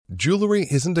Jewelry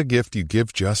isn't a gift you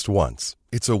give just once.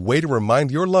 It's a way to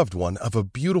remind your loved one of a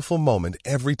beautiful moment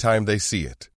every time they see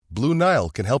it. Blue Nile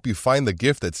can help you find the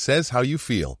gift that says how you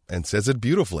feel and says it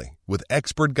beautifully, with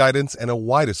expert guidance and a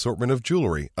wide assortment of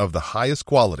jewelry of the highest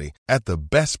quality at the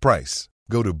best price.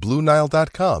 Go to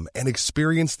BlueNile.com and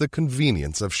experience the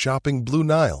convenience of shopping Blue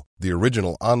Nile, the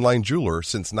original online jeweler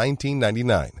since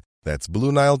 1999. That's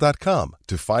BlueNile.com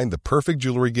to find the perfect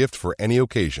jewelry gift for any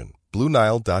occasion.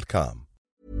 BlueNile.com.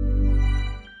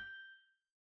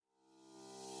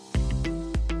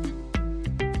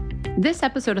 This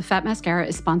episode of Fat Mascara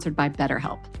is sponsored by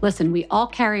BetterHelp. Listen, we all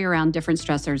carry around different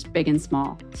stressors, big and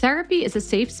small. Therapy is a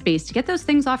safe space to get those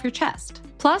things off your chest.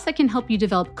 Plus, it can help you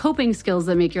develop coping skills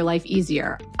that make your life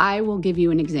easier. I will give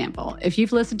you an example. If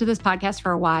you've listened to this podcast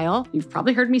for a while, you've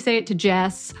probably heard me say it to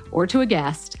Jess or to a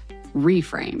guest.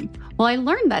 Reframe. Well, I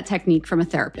learned that technique from a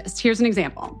therapist. Here's an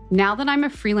example. Now that I'm a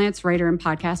freelance writer and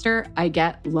podcaster, I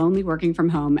get lonely working from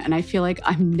home, and I feel like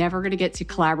I'm never going to get to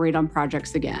collaborate on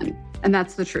projects again. And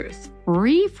that's the truth.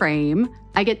 Reframe,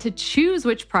 I get to choose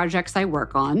which projects I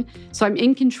work on, so I'm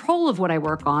in control of what I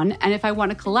work on, and if I want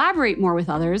to collaborate more with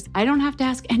others, I don't have to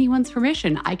ask anyone's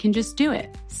permission. I can just do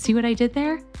it. See what I did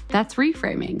there? That's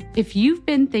reframing. If you've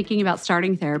been thinking about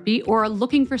starting therapy or are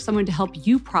looking for someone to help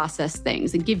you process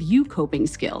things and give you coping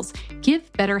skills,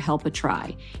 give BetterHelp a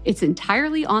try. It's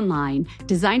entirely online,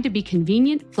 designed to be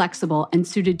convenient, flexible, and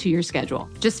suited to your schedule.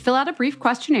 Just fill out a brief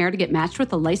questionnaire to get matched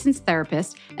with a licensed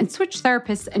therapist and switch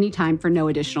therapists anytime for no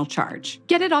additional charge.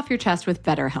 Get it off your chest with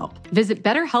BetterHelp. Visit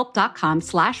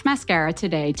BetterHelp.com/mascara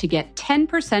today to get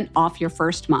 10% off your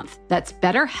first month. That's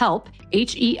BetterHelp,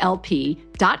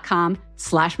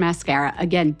 HELP.com/mascara.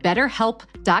 Again,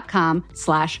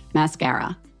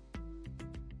 BetterHelp.com/mascara.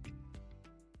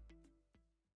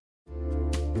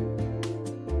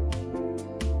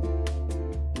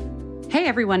 Hey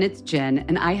everyone, it's Jen,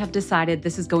 and I have decided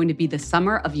this is going to be the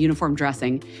summer of uniform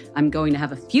dressing. I'm going to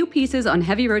have a few pieces on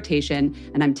heavy rotation,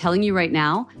 and I'm telling you right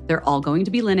now, they're all going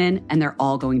to be linen, and they're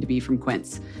all going to be from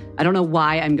Quince. I don't know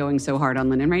why I'm going so hard on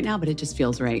linen right now, but it just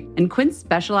feels right. And Quince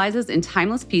specializes in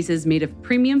timeless pieces made of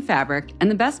premium fabric, and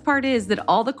the best part is that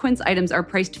all the Quince items are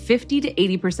priced 50 to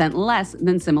 80% less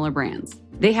than similar brands.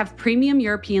 They have premium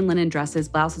European linen dresses,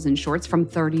 blouses, and shorts from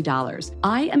 $30.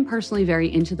 I am personally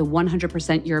very into the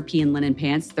 100% European linen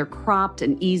pants. They're cropped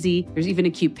and easy. There's even a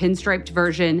cute pinstriped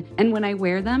version. And when I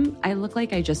wear them, I look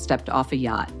like I just stepped off a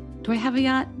yacht. Do I have a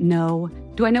yacht? No.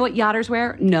 Do I know what yachters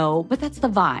wear? No, but that's the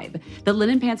vibe. The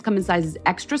linen pants come in sizes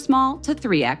extra small to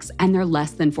 3X, and they're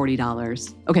less than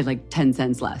 $40. Okay, like 10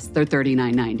 cents less. They're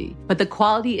 $39.90. But the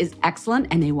quality is excellent,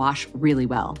 and they wash really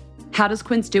well. How does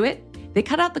Quince do it? They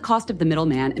cut out the cost of the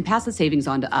middleman and pass the savings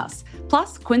on to us.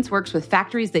 Plus, Quince works with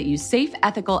factories that use safe,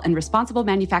 ethical, and responsible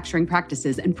manufacturing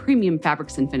practices and premium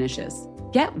fabrics and finishes.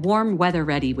 Get warm weather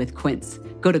ready with Quince.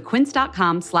 Go to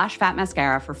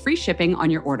quince.com/fatmascara for free shipping on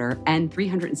your order and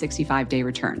 365-day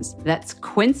returns. That's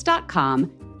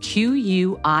quince.com,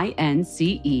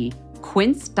 QUINCE,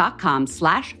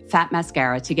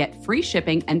 quince.com/fatmascara to get free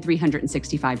shipping and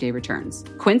 365-day returns.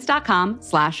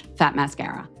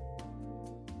 Quince.com/fatmascara.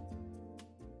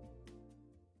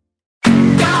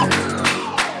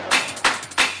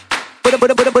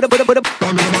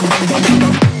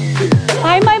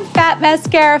 Hi, my Fat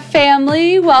Mascara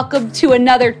family. Welcome to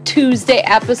another Tuesday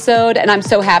episode. And I'm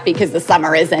so happy because the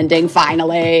summer is ending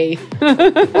finally.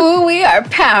 Ooh, we are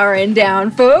powering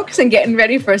down, folks, and getting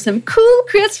ready for some cool,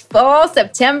 crisp fall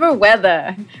September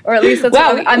weather. Or at least that's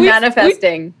what I'm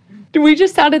manifesting. We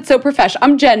just sounded so professional.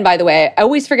 I'm Jen, by the way. I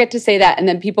always forget to say that, and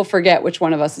then people forget which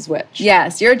one of us is which.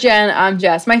 Yes, you're Jen, I'm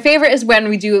Jess. My favorite is when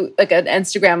we do like an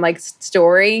Instagram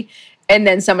story, and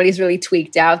then somebody's really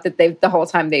tweaked out that the whole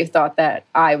time they've thought that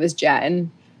I was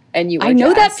Jen and you were I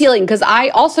know Jess. that feeling because I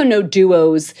also know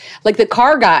duos, like the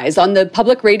car guys on the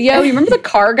public radio. You remember the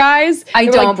car guys? I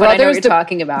don't, but I know what you're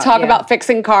talking about. Talk about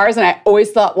fixing cars, and I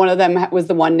always thought one of them was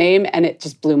the one name, and it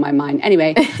just blew my mind.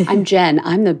 Anyway, I'm Jen.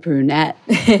 I'm the brunette.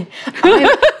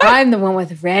 I'm the one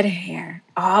with red hair.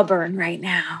 Auburn right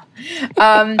now.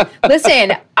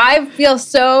 Listen, I feel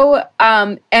so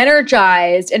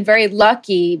energized and very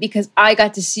lucky because I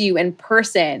got to see you in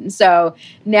person. So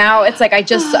now it's like I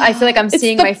feel like I'm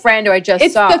seeing my friend who I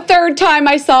just saw. It's the third time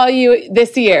I saw you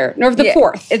this year, or the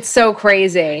fourth. It's so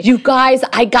crazy. You guys,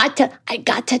 I got to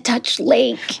touch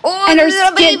Lake. Oh, and her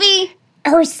little baby.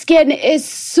 Her skin is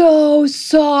so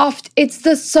soft. It's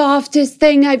the softest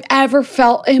thing I've ever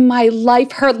felt in my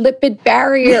life. Her lipid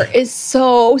barrier is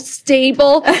so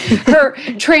stable. Her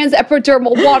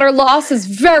transepidermal water loss is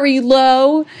very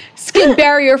low. Skin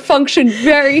barrier function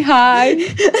very high.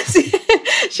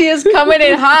 She is coming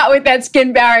in hot with that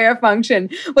skin barrier function.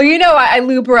 Well, I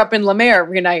lube her up in La Mer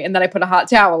every night, and then I put a hot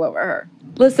towel over her.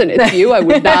 Listen, it's you. I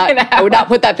would not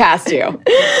put that past you.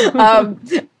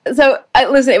 So,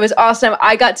 listen, it was awesome.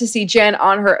 I got to see Jen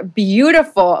on her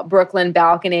beautiful Brooklyn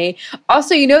balcony.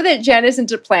 Also, you know that Jen is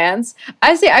into plants.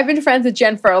 I've been friends with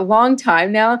Jen for a long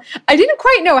time now. I didn't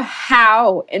quite know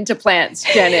how into plants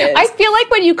Jen is. I feel like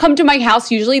when you come to my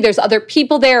house, usually there's other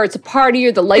people there. It's a party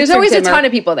or the lights There's always are dimmer. a ton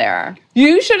of people there.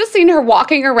 You should have seen her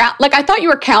walking around. Like, I thought you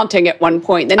were counting at one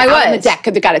point. Then out on the deck,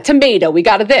 we got a tomato. We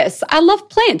got a this. I love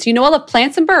plants. I love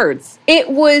plants and birds.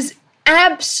 It was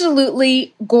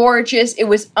absolutely gorgeous. It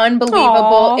was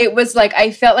unbelievable. Aww. It was like,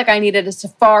 I felt like I needed a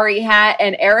safari hat,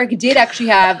 and Eric did actually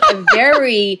have a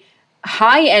very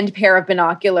high-end pair of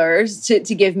binoculars to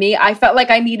give me. I felt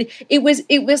like I needed, it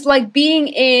was like being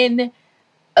in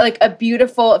like a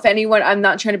beautiful, if anyone, I'm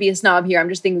not trying to be a snob here, I'm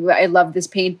just thinking, I love this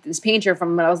painter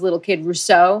from when I was a little kid,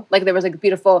 Rousseau. Like there was like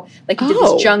beautiful, like he did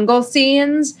these jungle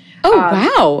scenes. Oh,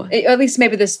 wow. At least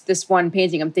maybe this one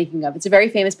painting I'm thinking of. It's a very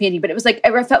famous painting, but it was like,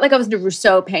 I felt like I was in a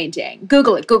Rousseau painting.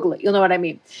 Google it. You'll know what I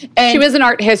mean. And she was an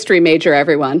art history major,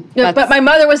 everyone. But my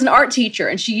mother was an art teacher,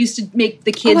 and she used to make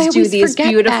the kids do these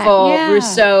beautiful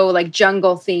Rousseau, like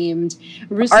jungle themed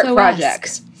art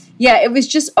projects. Yeah, it was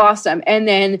just awesome. And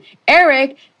then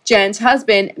Eric, Jen's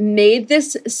husband, made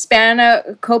this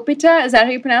spanakopita. Is that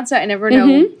how you pronounce it? I never know.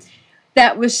 Mm-hmm.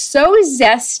 That was so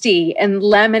zesty and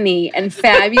lemony and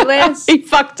fabulous. He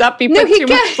fucked up. He put too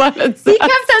much lemon zest. He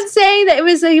kept on saying that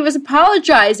he was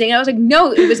apologizing. I was like,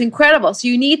 no, it was incredible. So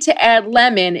you need to add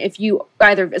lemon if you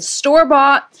either it's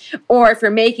store-bought or if you're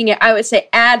making it, I would say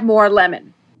add more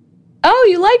lemon. Oh,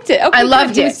 you liked it. Okay, I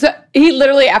loved it. He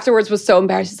literally afterwards was so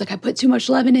embarrassed. He's like, I put too much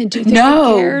lemon in. Do you think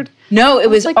I cared? No, it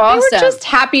was like, awesome. They were just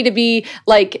happy to be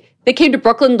like, they came to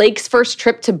Brooklyn. Lake's first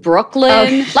trip to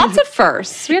Brooklyn. Lots of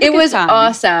firsts. It was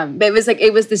awesome. It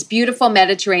was this beautiful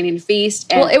Mediterranean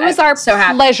feast. And well, it was our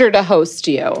pleasure to host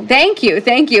you. Thank you.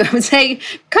 I would say,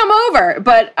 come over.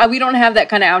 But we don't have that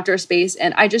kind of outdoor space.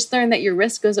 And I just learned that your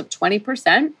risk goes up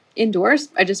 20%. Indoors.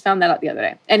 I just found that out the other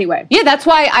day. Anyway. Yeah, that's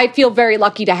why I feel very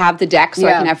lucky to have the deck so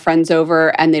I can have friends over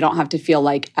and they don't have to feel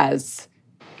like as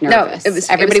nervous. No, it was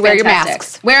everybody it was wear your fantastic.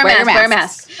 masks. Wear a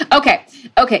mask.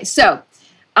 Okay. So,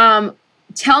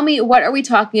 tell me, what are we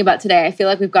talking about today? I feel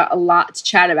like we've got a lot to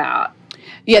chat about.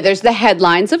 Yeah, there's the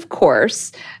headlines, of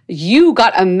course. You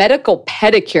got a medical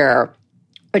pedicure,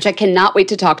 which I cannot wait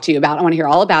to talk to you about. I want to hear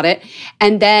all about it.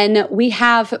 And then we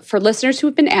have, for listeners who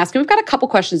have been asking, we've got a couple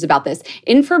questions about this.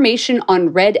 Information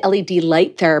on red LED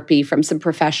light therapy from some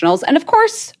professionals. And of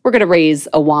course, we're going to raise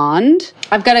a wand.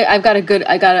 I've got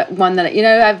one that,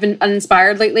 I've been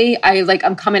uninspired lately.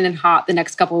 I'm coming in hot the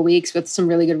next couple of weeks with some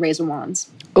really good raise a wands.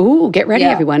 Ooh, get ready,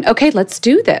 everyone. Okay, let's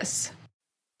do this.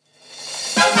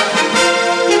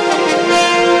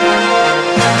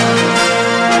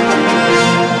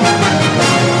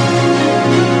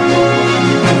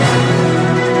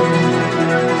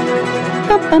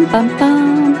 Bum, bum,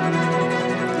 bum.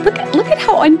 Look at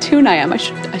how in tune I am. I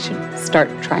should start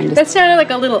trying to. That sounded like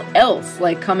a little elf,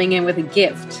 like coming in with a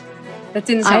gift. That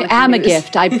didn't sound like I am a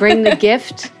gift. I bring the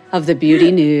gift of the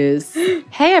beauty news.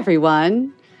 Hey,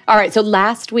 everyone. All right, so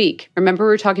last week, remember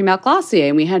we were talking about Glossier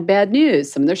and we had bad news.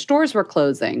 Some of their stores were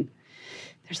closing.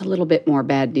 There's a little bit more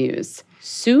bad news.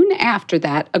 Soon after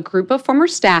that, a group of former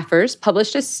staffers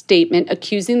published a statement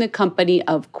accusing the company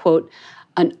of, quote,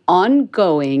 an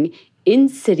ongoing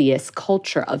insidious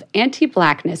culture of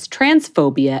anti-Blackness,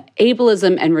 transphobia,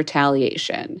 ableism, and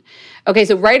retaliation. Okay,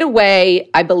 so right away,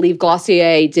 I believe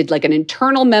Glossier did like an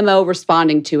internal memo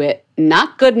responding to it.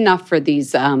 Not good enough for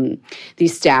these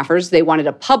staffers. They wanted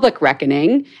a public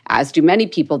reckoning, as do many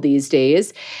people these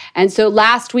days. And so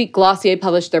last week, Glossier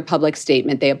published their public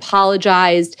statement. They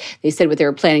apologized. They said what they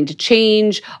were planning to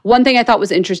change. One thing I thought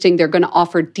was interesting, they're going to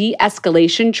offer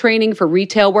de-escalation training for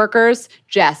retail workers.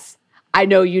 Jess, I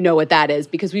know you know what that is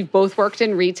because we've both worked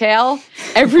in retail.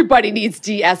 Everybody needs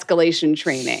de-escalation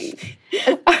training.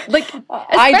 Like,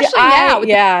 especially now.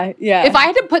 Yeah. If I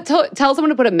had to tell someone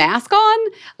to put a mask on,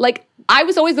 like, I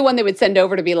was always the one they would send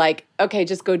over to be like, okay,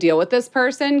 just go deal with this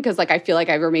person because, like, I feel like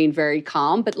I remain very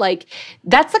calm. But, like,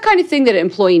 that's the kind of thing that an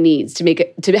employee needs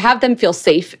to have them feel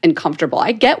safe and comfortable.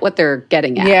 I get what they're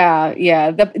getting at.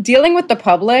 Yeah. Dealing with the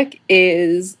public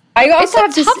is I also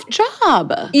have a tough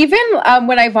job. Even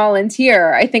when I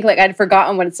volunteer, I think like I'd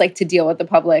forgotten what it's like to deal with the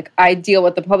public. I deal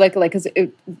with the public like because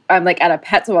I'm like at a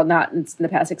pet, well, not in the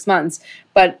past 6 months,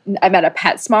 but I'm at a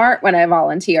PetSmart when I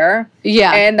volunteer.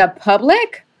 Yeah, and the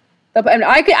public. And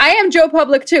I am Joe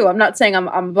Public too. I'm not saying I'm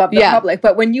above the public,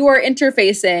 but when you are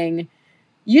interfacing,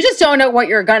 you just don't know what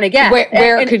you're gonna get,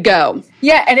 where it could go.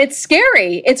 Yeah, and it's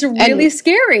scary. It's really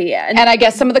scary. And I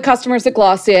guess some of the customers at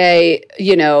Glossier,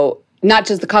 not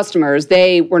just the customers,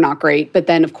 they were not great. But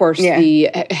then, of course, the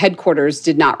headquarters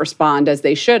did not respond as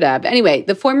they should have. Anyway,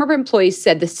 the former employees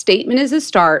said the statement is a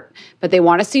start, but they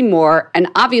want to see more. And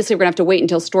obviously, we're going to have to wait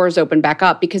until stores open back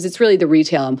up because it's really the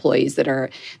retail employees that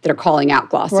are calling out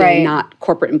Glossier, not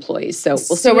corporate employees. So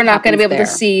we're not going to be able to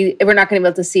see. We're not going to be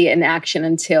able to see it in action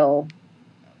until.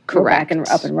 Correct. Back and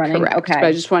up and running. Correct. Okay. But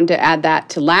I just wanted to add that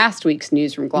to last week's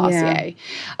news from Glossier. Yeah.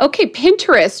 Okay,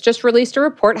 Pinterest just released a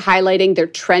report highlighting their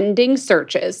trending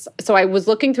searches. So I was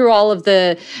looking through all of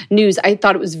the news. I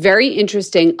thought it was very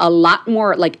interesting. A lot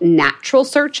more like natural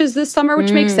searches this summer,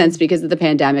 which makes sense because of the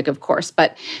pandemic, of course.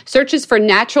 But searches for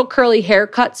natural curly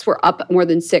haircuts were up more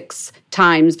than 6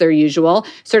 times their usual.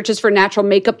 Searches for natural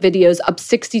makeup videos up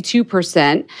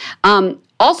 62%.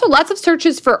 Also, lots of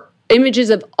searches for images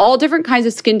of all different kinds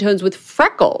of skin tones with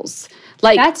freckles.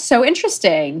 Like that's so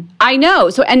interesting. I know.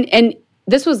 So and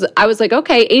this was, I was like,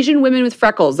 okay, Asian women with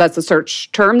freckles, that's a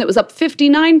search term that was up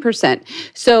 59%.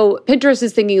 So Pinterest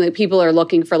is thinking like people are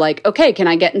looking for like, okay, can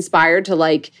I get inspired to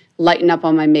like lighten up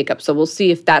on my makeup? So we'll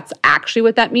see if that's actually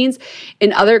what that means.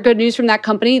 In other good news from that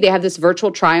company, they have this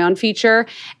virtual try-on feature.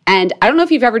 And I don't know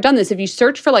if you've ever done this. If you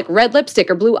search for like red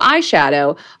lipstick or blue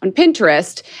eyeshadow on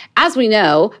Pinterest, as we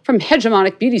know from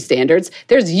hegemonic beauty standards,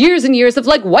 there's years and years of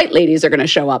like white ladies are going to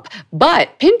show up.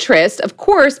 But Pinterest, of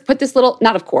course, put this little,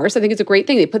 not of course, I think it's a great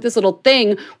thing. They put this little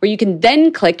thing where you can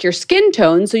then click your skin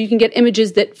tone so you can get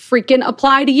images that freaking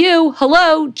apply to you.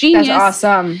 Hello, genius. That's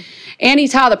awesome. Annie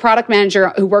Ta, the product manager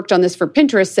who worked on this for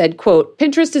Pinterest, said, quote,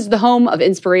 Pinterest is the home of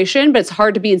inspiration, but it's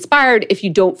hard to be inspired if you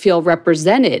don't feel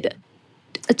represented.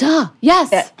 Duh.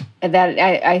 Yes.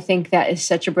 I think that is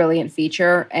such a brilliant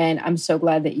feature, and I'm so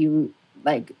glad that you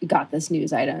like got this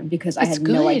news item because I had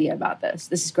no idea about this.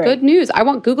 This is great. Good news. I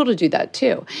want Google to do that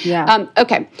too. Yeah.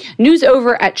 Okay. News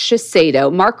over at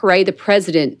Shiseido. Mark Ray, the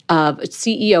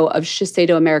CEO of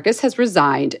Shiseido Americas, has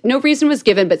resigned. No reason was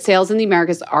given, but sales in the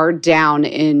Americas are down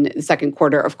in the second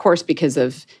quarter, of course, because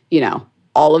of,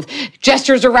 all of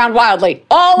gestures around wildly,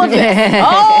 all of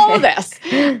this,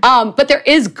 but there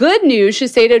is good news.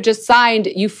 Shiseido just signed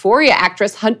Euphoria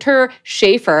actress Hunter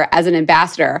Schafer as an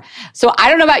ambassador. So I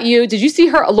don't know about you. Did you see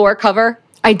her Allure cover?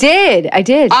 I did.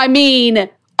 I mean,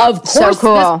 of course, so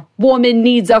cool. This woman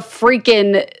needs a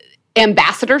freaking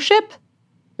ambassadorship.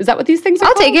 Is that what these things are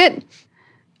I'll called? take it.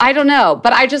 I don't know,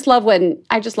 but I just love when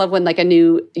like a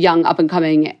new young up and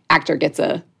coming actor gets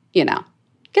a,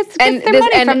 Gets their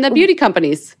money from the beauty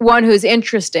companies. One who's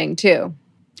interesting, too.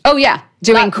 Oh, yeah.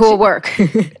 Doing cool work.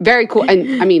 Very cool.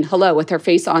 And I mean, hello, with her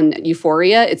face on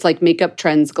Euphoria, it's like makeup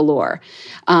trends galore.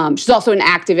 She's also an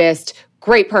activist,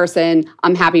 great person.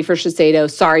 I'm happy for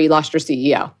Shiseido. Sorry you lost your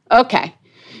CEO. Okay.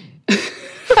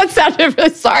 That sounded really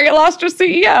sorry you lost your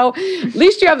CEO. At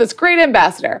least you have this great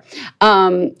ambassador.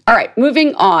 All right,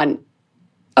 moving on.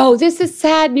 Oh, this is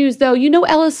sad news, though. You know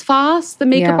Ellis Foss, the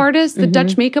makeup artist, the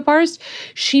Dutch makeup artist?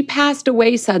 She passed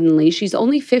away suddenly. She's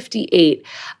only 58.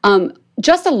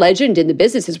 Just a legend in the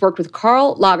business, has worked with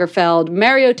Karl Lagerfeld,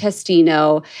 Mario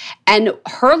Testino, and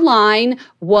her line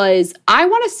was, I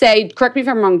want to say, correct me if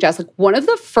I'm wrong, Jess, like one of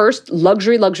the first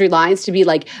luxury lines to be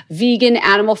like vegan,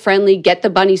 animal friendly, get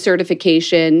the bunny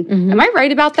certification. Am I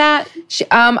right about that?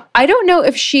 I don't know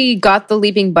if she got the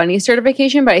Leaping Bunny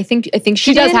certification, but I think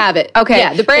she does have it. Okay,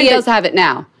 yeah, the brand does have it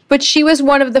now. But she was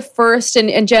one of the first,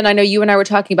 and Jen, I know you and I were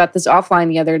talking about this offline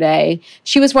the other day.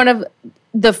 She was one of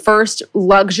the first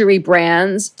luxury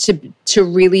brands to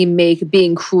really make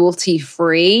being cruelty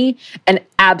free an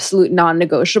absolute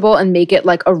non-negotiable and make it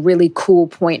like a really cool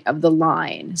point of the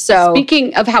line. So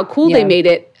speaking of how cool they made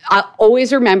it, I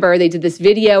always remember they did this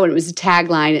video and it was a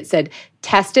tagline. It said,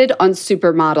 tested on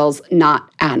supermodels,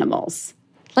 not animals.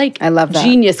 Like, I love that.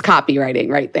 Genius copywriting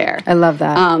right there. I love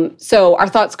that. So our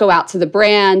thoughts go out to the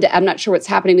brand. I'm not sure what's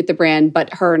happening with the brand,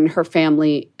 but her and her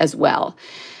family as well.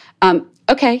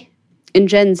 Okay. In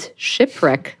Jen's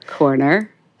shipwreck corner.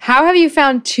 How have you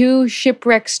found 2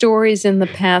 shipwreck stories in the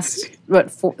past,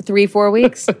 3-4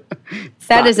 weeks?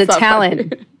 That is a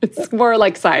talent. It's more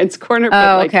like science corner.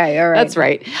 Oh, okay. All right. That's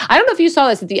right. I don't know if you saw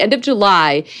this. At the end of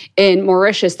July in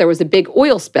Mauritius, there was a big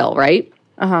oil spill, right?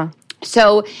 Uh-huh.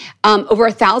 So over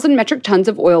 1,000 metric tons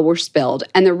of oil were spilled,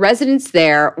 and the residents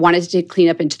there wanted to take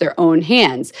cleanup into their own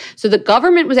hands. So the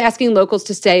government was asking locals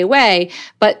to stay away,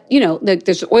 but,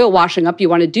 there's oil washing up, you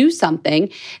want to do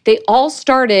something. They all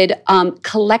started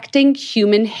collecting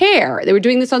human hair. They were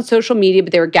doing this on social media,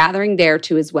 but they were gathering there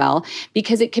too as well,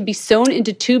 because it could be sewn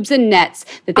into tubes and nets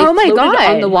that they floated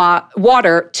on the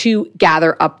water to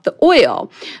gather up the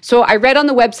oil. So I read on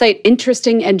the website,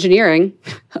 Interesting Engineering,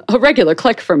 a regular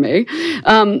click for me,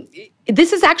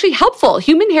 this is actually helpful.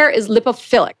 Human hair is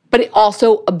lipophilic, but it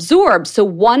also absorbs. So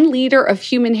 1 liter of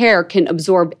human hair can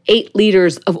absorb 8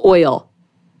 liters of oil.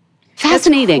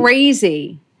 Fascinating. That's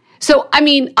crazy. So,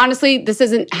 honestly, this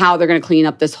isn't how they're going to clean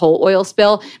up this whole oil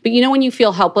spill. But when you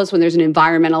feel helpless when there's an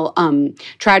environmental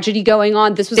tragedy going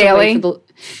on, this was a way for the...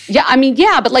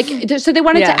 so they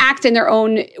wanted to act in their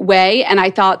own way, and I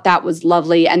thought that was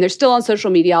lovely. And they're still on social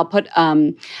media. I'll put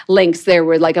links there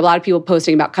where a lot of people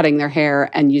posting about cutting their hair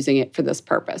and using it for this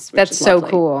purpose. That's so lovely.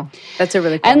 Cool. That's a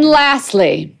really cool. And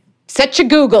lastly, set your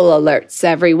Google alerts,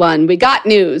 everyone. We got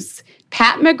news.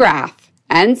 Pat McGrath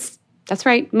and... That's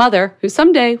right, Mother, who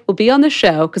someday will be on the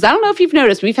show, because I don't know if you've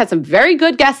noticed, we've had some very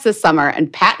good guests this summer,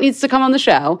 and Pat needs to come on the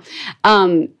show.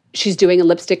 She's doing a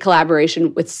lipstick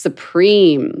collaboration with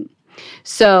Supreme.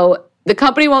 So the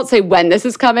company won't say when this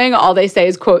is coming. All they say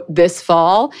is, quote, this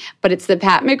fall. But it's the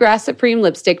Pat McGrath Supreme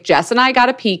lipstick. Jess and I got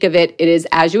a peek of it. It is,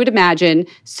 as you would imagine,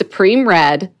 Supreme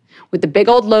red with the big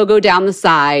old logo down the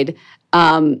side.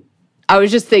 I was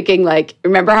just thinking,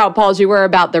 remember how appalled you were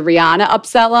about the Rihanna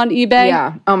upsell on eBay?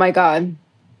 Yeah. Oh, my God.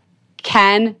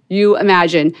 Can you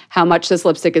imagine how much this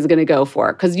lipstick is going to go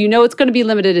for? Because it's going to be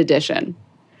limited edition.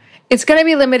 It's going to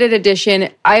be limited edition.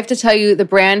 I have to tell you, the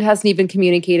brand hasn't even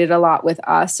communicated a lot with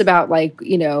us about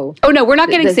Oh, no, we're not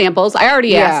getting samples. I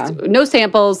already asked. No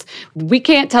samples. We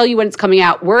can't tell you when it's coming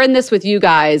out. We're in this with you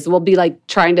guys. We'll be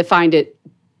trying to find it.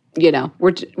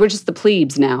 We're just the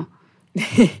plebes now.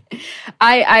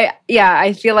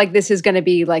 I feel like this is going to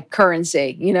be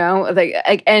currency,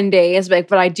 like end days,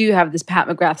 but I do have this Pat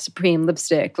McGrath Supreme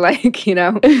lipstick, I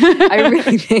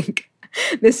really think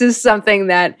this is something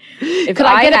that if could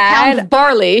I get a pound of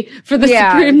barley for the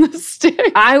Supreme lipstick?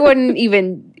 I wouldn't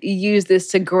even use this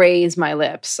to graze my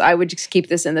lips. I would just keep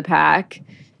this in the pack.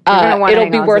 It'll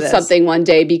be worth something one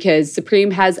day, because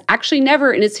Supreme has actually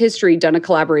never in its history done a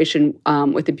collaboration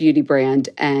with a beauty brand,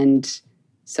 and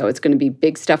so it's going to be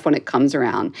big stuff when it comes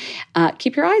around.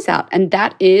 Keep your eyes out. And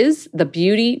that is the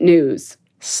beauty news.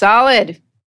 Solid.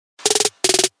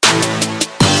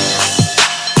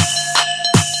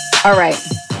 All right.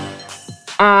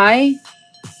 I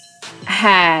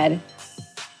had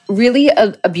really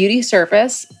a beauty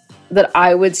service that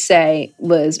I would say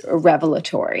was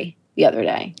revelatory the other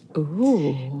day.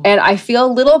 Ooh. And I feel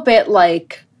a little bit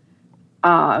like,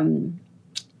 why am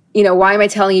I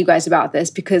telling you guys about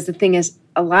this? Because the thing is,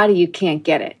 a lot of you can't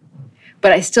get it.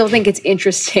 But I still think it's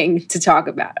interesting to talk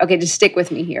about. Okay, just stick with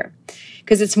me here.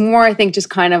 Because it's more, I think, just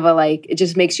kind of it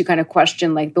just makes you kind of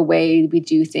question the way we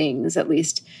do things, at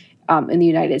least in the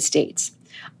United States.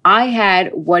 I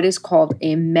had what is called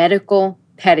a medical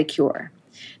pedicure.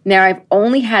 Now, I've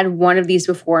only had one of these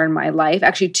before in my life,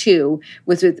 actually 2.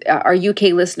 With our UK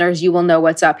listeners, you will know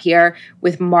what's up here.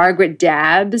 With Margaret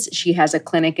Dabbs, she has a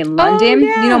clinic in London. Oh,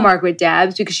 yeah. You know Margaret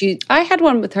Dabbs because I had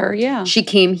one with her, yeah. She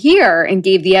came here and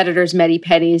gave the editors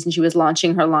medi-pedis, and she was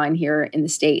launching her line here in the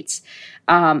States.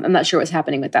 I'm not sure what's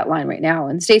happening with that line right now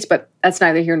in the States, but that's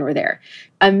neither here nor there.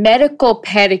 A medical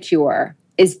pedicure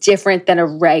is different than a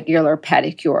regular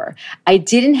pedicure. I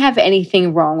didn't have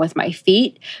anything wrong with my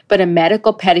feet, but a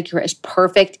medical pedicure is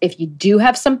perfect if you do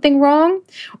have something wrong,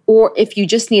 or if you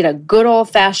just need a good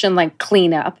old-fashioned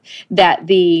cleanup that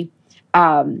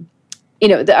I'm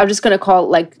just going to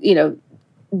call it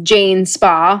Jane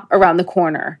Spa around the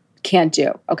corner can't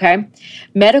do, okay?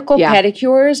 Medical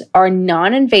pedicures are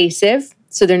non-invasive,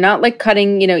 so they're not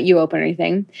cutting, you open or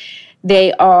anything.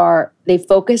 They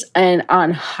focus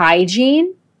on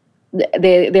hygiene.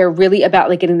 They're really about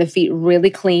getting the feet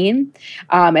really clean,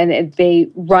 and they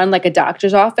run like a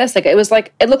doctor's office. It looked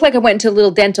like I went into a little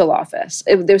dental office.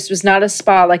 This was not a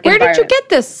spa Where did you get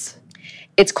this?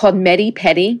 It's called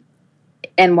Medi-Pedi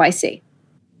NYC.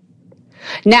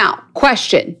 Now,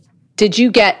 question: did you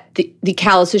get the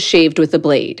calluses shaved with a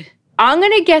blade? I'm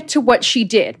going to get to what she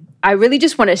did. I really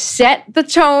just want to set the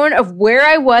tone of where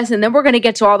I was, and then we're going to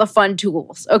get to all the fun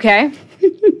tools, okay?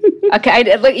 Okay,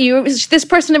 this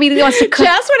person immediately wants to cook.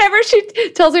 Jess, whenever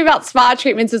she tells me about spa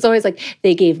treatments, it's always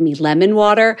they gave me lemon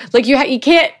water. You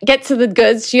can't get to the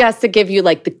goods. She has to give you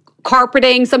the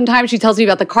carpeting. Sometimes she tells me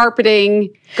about the carpeting.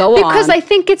 Go on. Because I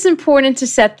think it's important to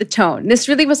set the tone. This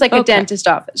really was like a dentist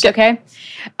office, okay?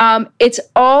 It's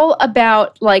all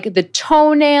about like the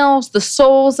toenails, the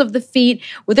soles of the feet.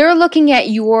 They're looking at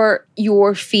your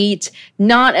feet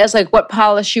not as like what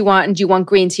polish you want and do you want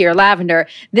green tea or lavender.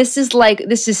 This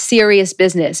is serious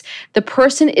business. The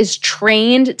person is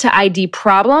trained to ID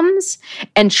problems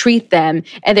and treat them,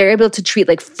 and they're able to treat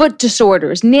like foot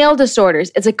disorders, nail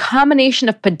disorders. It's a combination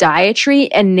of podiatry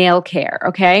and nail care,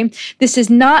 okay? This is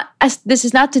not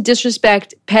to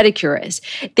disrespect pedicurists.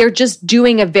 They're just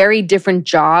doing a very different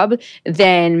job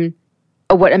than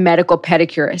what a medical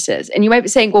pedicurist is. And you might be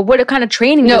saying, well, what kind of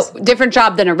training different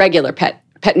job than a regular pet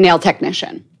nail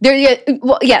technician.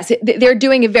 Yes, they're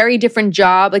doing a very different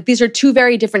job. Like these are two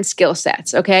very different skill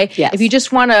sets, okay? Yes. If you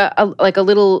just want a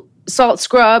little salt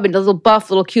scrub and a little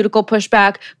buff, little cuticle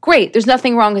pushback, great. There's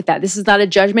nothing wrong with that. This is not a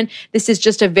judgment. This is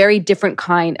just a very different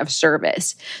kind of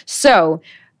service. So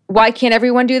why can't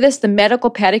everyone do this? The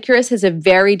medical pedicurist has a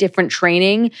very different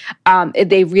training.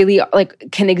 They really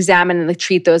can examine and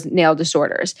treat those nail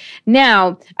disorders.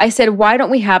 Now, I said, why don't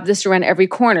we have this around every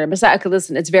corner? Besides,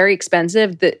 listen, it's very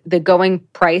expensive. The going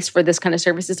price for this kind of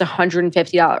service is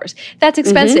 $150. That's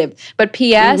expensive. But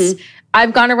P.S.,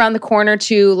 I've gone around the corner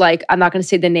to I'm not going to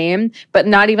say the name, but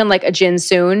not even like a Jin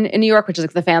Soon in New York, which is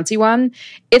like the fancy one.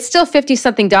 It's still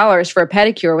 $50-something for a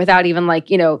pedicure without even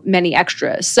many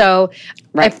extras. So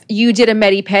if you did a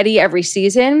Medi-Pedi every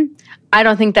season, I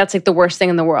don't think that's like the worst thing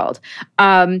in the world.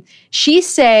 She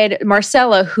said,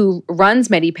 Marcella, who runs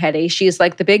Medi-Pedi, she's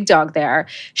like the big dog there.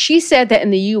 She said that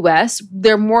in the U.S.,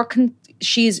 they're more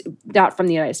she's not from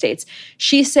the United States.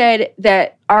 She said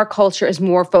that our culture is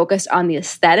more focused on the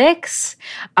aesthetics.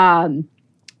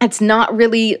 It's not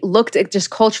really looked at,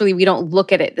 just culturally, we don't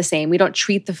look at it the same. We don't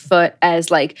treat the foot as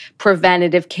like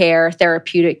preventative care,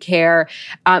 therapeutic care.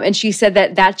 And she said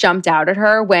that jumped out at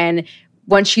her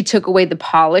once she took away the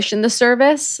polish in the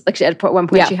service. Like at one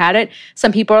point she had it.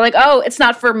 Some people are like, oh, it's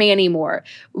not for me anymore.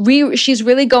 She's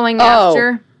really going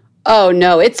after. Oh,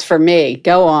 no, it's for me.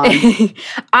 Go on.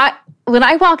 When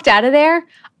I walked out of there,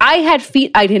 I had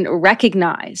feet I didn't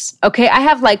recognize. Okay, I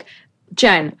have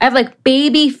Jen, I have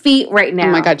baby feet right now.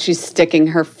 Oh my God, she's sticking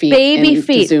her feet in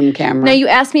the Zoom camera. Now you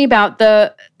asked me about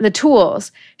the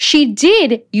tools. She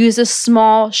did use a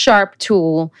small, sharp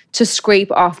tool to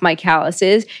scrape off my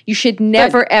calluses. You should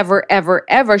never, ever, ever,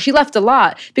 ever. She left a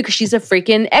lot because she's a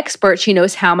freaking expert. She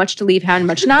knows how much to leave, how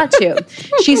much not to.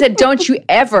 She said, don't you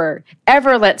ever,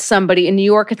 ever let somebody, in New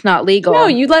York it's not legal. No,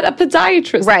 you let a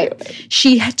podiatrist do it.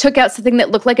 She took out something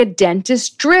that looked like a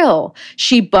dentist drill.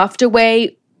 She buffed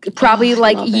away probably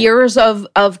years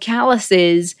of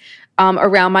calluses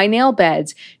around my nail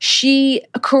beds. She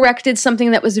corrected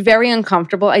something that was very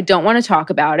uncomfortable. I don't want to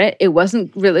talk about it. It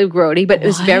wasn't really grody, but it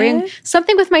was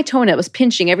something with my toenail. It was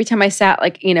pinching. Every time I sat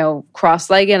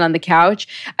cross-legged on the couch,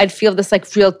 I'd feel this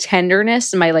real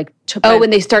tenderness in my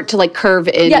when they start to curve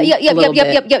in.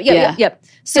 Yep.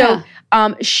 So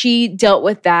she dealt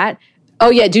with that. Oh,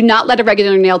 yeah. Do not let a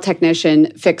regular nail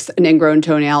technician fix an ingrown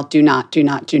toenail. Do not.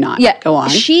 Yeah. Go on.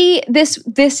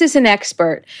 This is an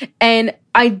expert. And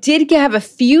I did have a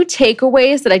few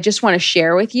takeaways that I just want to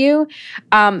share with you.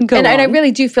 And I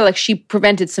really do feel like she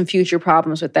prevented some future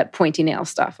problems with that pointy nail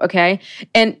stuff, okay?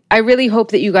 And I really hope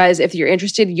that you guys, if you're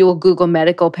interested, you'll Google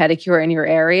medical pedicure in your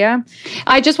area.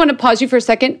 I just want to pause you for a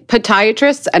second.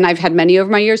 Podiatrists, and I've had many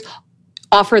over my years,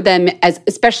 offer them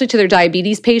especially to their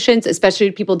diabetes patients, especially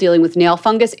to people dealing with nail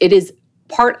fungus. It is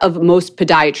part of most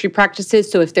podiatry practices.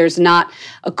 So if there's not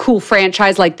a cool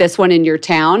franchise like this one in your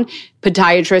town,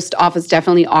 podiatrist office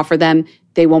definitely offer them.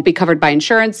 They won't be covered by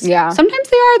insurance. Yeah. Sometimes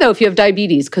they are, though, if you have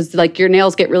diabetes, because your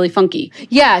nails get really funky.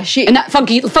 Yeah. And not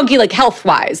funky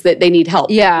health-wise, that they need help.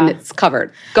 Yeah. And it's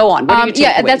covered. Go on. What are your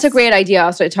takeaways? That's a great idea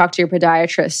also to talk to your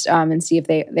podiatrist and see if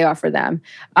they offer them.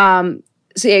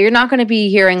 So yeah, you're not going to be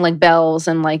hearing bells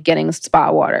and getting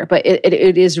spa water, but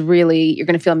it is really, you're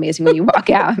going to feel amazing when you walk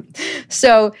out.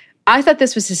 So I thought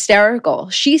this was hysterical.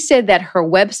 She said that her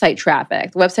website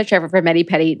traffic, the website traffic for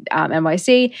Medi-Pedi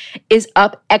NYC, is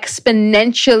up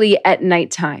exponentially at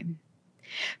nighttime.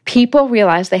 People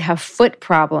realize they have foot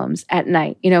problems at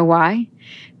night. You know why?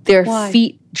 Their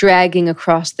feet dragging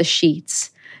across the sheets.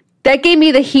 That gave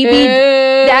me the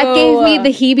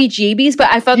heebie-jeebies,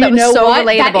 but I felt that was so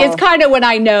relatable. That is kind of when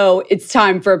I know it's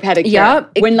time for a pedicure.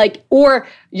 Yep. When or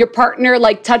your partner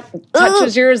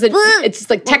touches yours and it's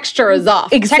just texture is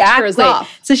off. Exactly. Texture is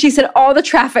off. So she said all the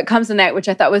traffic comes at night, which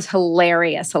I thought was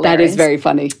hilarious. That is very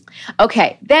funny.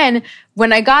 Okay. Then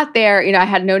when I got there, I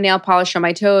had no nail polish on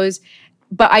my toes.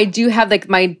 But I do have like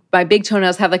my big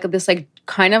toenails have like this like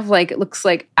kind of like, it looks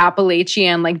like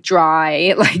Appalachian, like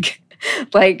dry,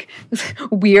 like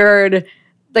weird,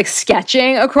 like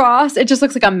sketching across. It just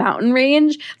looks like a mountain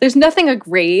range. There's nothing like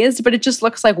raised, but it just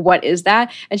looks like, what is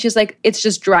that? And she's like, it's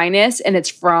just dryness and it's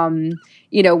from,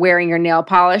 wearing your nail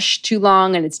polish too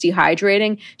long and it's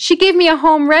dehydrating. She gave me a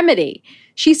home remedy.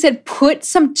 She said, put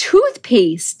some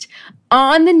toothpaste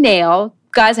on the nail.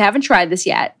 Guys, I haven't tried this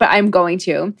yet, but I'm going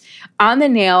to. On the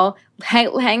nail,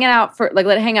 hang it out for, like,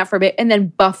 let it hang out for a bit and then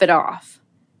buff it off.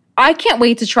 I can't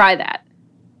wait to try that.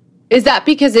 Is that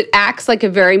because it acts like a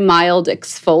very mild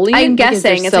exfoliant? I'm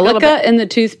guessing. It's silica in the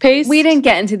toothpaste? We didn't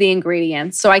get into the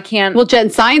ingredients, so I can't. Well, Jen,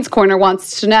 Science Corner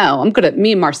wants to know.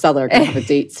 Me and Marcella are going to have a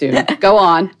date soon. Go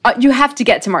on. You have to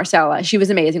get to Marcella. She was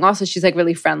amazing. Also, she's like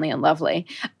really friendly and lovely.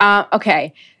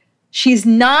 Okay. She's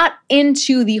not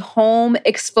into the home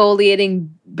exfoliating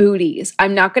booties.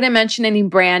 I'm not going to mention any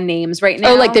brand names right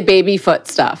now. Oh, like the baby foot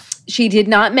stuff. She did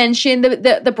not mention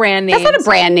the brand name. That's not a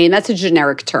brand name. That's a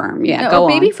generic term. Yeah, go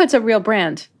on. Babyfoot's a real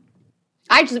brand.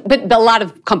 But a lot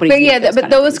of companies. But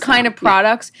those kind of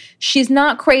products, she's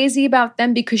not crazy about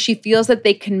them because she feels that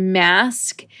they can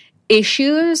mask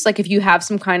issues. Like if you have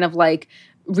some kind of like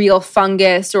real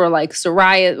fungus or like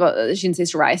psoriasis, well, she didn't say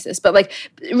psoriasis, but like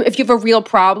if you have a real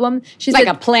problem, she said,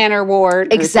 like a plantar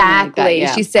wart. Exactly. Like that,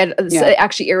 yeah. She said it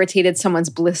actually irritated someone's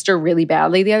blister really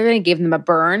badly the other day and gave them a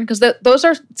burn because those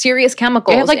are serious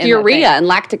chemicals. They have like urea and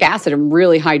lactic acid in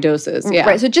really high doses. Yeah.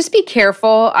 Right. So just be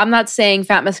careful. I'm not saying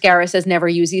Fat Mascara says never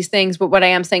use these things, but what I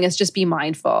am saying is just be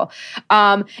mindful.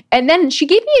 And then she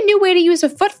gave me a new way to use a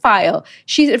foot file.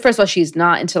 First of all, she's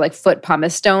not into like foot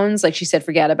pumice stones. Like she said,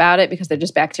 forget about it because they're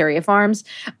just bacteria farms.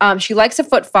 She likes a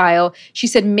foot file. She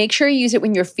said, make sure you use it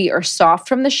when your feet are soft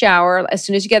from the shower, as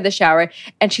soon as you get in the shower.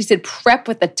 And she said, prep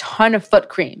with a ton of foot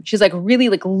cream. She's like, really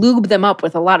like lube them up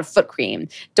with a lot of foot cream.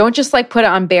 Don't just like put it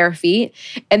on bare feet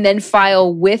and then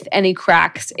file with any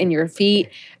cracks in your feet,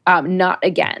 not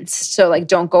against. So like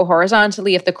don't go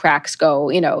horizontally if the cracks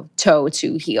go, toe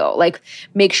to heel. Like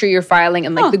make sure you're filing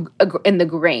in like in the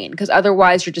grain because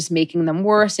otherwise you're just making them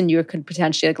worse and you could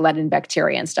potentially like let in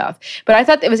bacteria and stuff. But I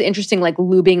thought it was interesting like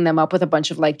lubing them up with a bunch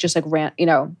of like just like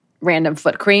random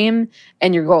foot cream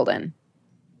and you're golden.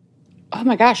 Oh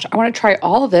my gosh, I want to try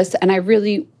all of this and I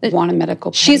really want a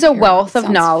medical pedicure. She's a wealth of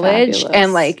knowledge fabulous.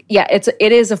 And like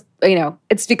it is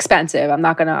it's expensive. I'm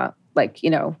not going to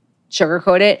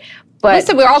sugarcoat it. But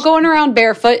listen, we're all going around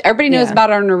barefoot. Everybody knows about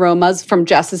our neuromas from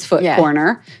Jess's Foot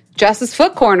Corner. Jess's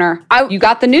Foot Corner. You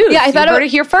got the news. Yeah, I thought you heard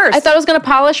it here first. I thought I was going to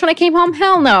polish when I came home.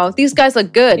 Hell no. These guys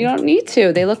look good. You don't need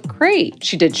to. They look great.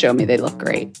 She did show me they look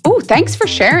great. Oh, thanks for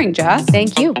sharing, Jess.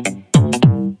 Thank you.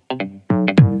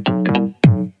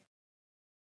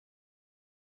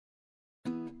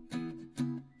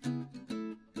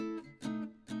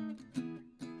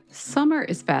 Summer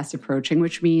is fast approaching,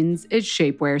 which means it's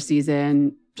shapewear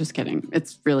season. Just kidding.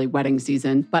 It's really wedding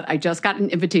season. But I just got an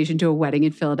invitation to a wedding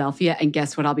in Philadelphia, and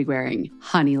guess what I'll be wearing?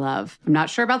 Honey Love. I'm not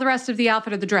sure about the rest of the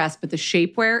outfit or the dress, but the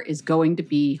shapewear is going to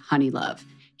be Honey Love.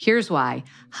 Here's why.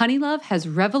 Honey Love has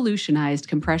revolutionized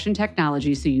compression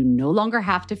technology so you no longer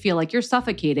have to feel like you're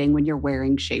suffocating when you're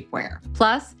wearing shapewear.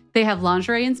 Plus, they have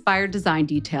lingerie-inspired design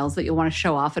details that you'll want to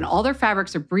show off, and all their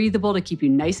fabrics are breathable to keep you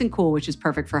nice and cool, which is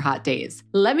perfect for hot days.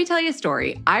 Let me tell you a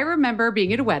story. I remember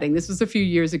being at a wedding, this was a few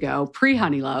years ago,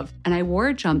 pre-Honey Love, and I wore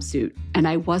a jumpsuit, and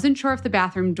I wasn't sure if the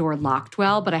bathroom door locked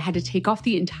well, but I had to take off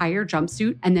the entire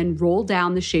jumpsuit and then roll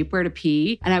down the shapewear to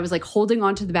pee, and I was like holding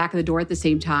onto the back of the door at the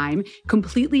same time,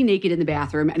 completely naked in the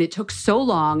bathroom, and it took so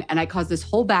long, and I caused this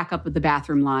whole backup of the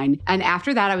bathroom line, and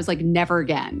after that, I was like, never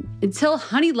again. Until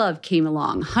Honey Love came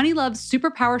along. Honey Love's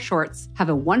Superpower shorts have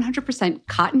a 100%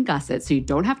 cotton gusset, so you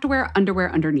don't have to wear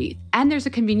underwear underneath. And there's a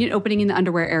convenient opening in the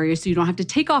underwear area, so you don't have to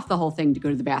take off the whole thing to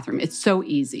go to the bathroom. It's so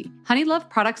easy. Honey Love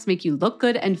products make you look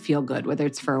good and feel good, whether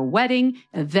it's for a wedding,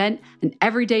 event, an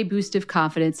everyday boost of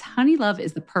confidence. Honey Love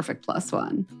is the perfect plus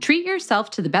one. Treat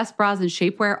yourself to the best bras and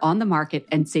shapewear on the market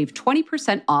and save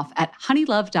 20% off at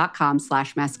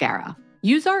honeylove.com/mascara.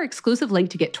 Use our exclusive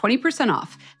link to get 20%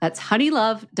 off. That's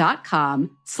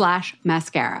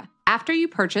honeylove.com/mascara. After you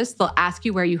purchase, they'll ask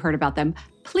you where you heard about them.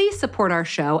 Please support our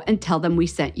show and tell them we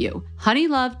sent you.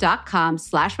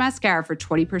 honeylove.com/mascara for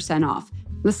 20% off.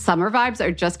 The summer vibes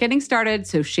are just getting started,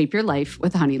 so shape your life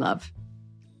with Honey Love.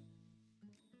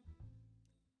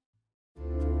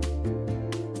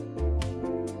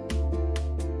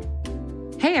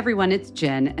 Hey everyone, it's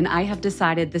Jen, and I have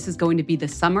decided this is going to be the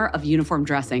summer of uniform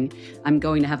dressing. I'm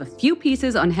going to have a few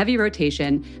pieces on heavy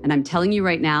rotation, and I'm telling you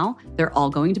right now, they're all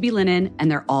going to be linen,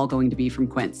 and they're all going to be from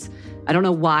Quince. I don't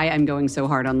know why I'm going so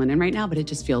hard on linen right now, but it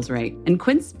just feels right. And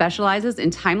Quince specializes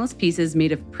in timeless pieces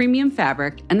made of premium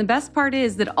fabric, and the best part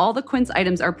is that all the Quince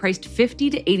items are priced 50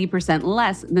 to 80%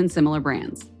 less than similar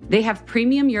brands. They have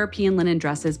premium European linen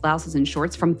dresses, blouses, and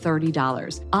shorts from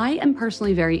 $30. I am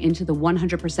personally very into the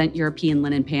 100% European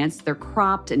linen pants. They're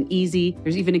cropped and easy.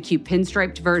 There's even a cute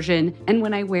pinstriped version. And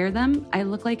when I wear them, I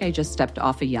look like I just stepped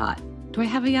off a yacht. Do I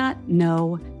have a yacht?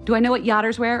 No. Do I know what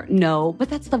yachters wear? No, but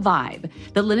that's the vibe.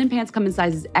 The linen pants come in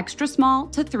sizes extra small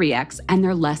to 3X, and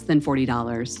they're less than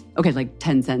 $40. Okay, like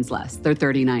 10 cents less. They're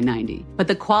 $39.90. But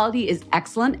the quality is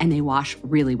excellent, and they wash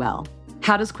really well.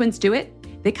 How does Quince do it?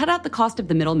 They cut out the cost of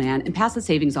the middleman and pass the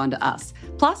savings on to us.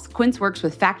 Plus, Quince works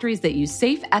with factories that use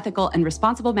safe, ethical, and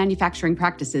responsible manufacturing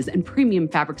practices and premium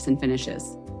fabrics and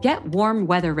finishes. Get warm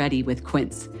weather ready with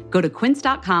Quince. Go to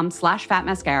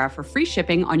quince.com/fatmascara for free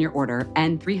shipping on your order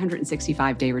and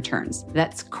 365-day returns.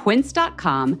 That's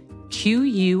quince.com,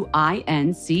 Quince,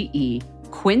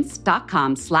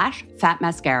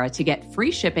 quince.com/fatmascara to get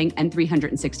free shipping and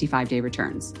 365-day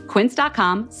returns.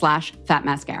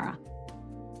 Quince.com/fatmascara.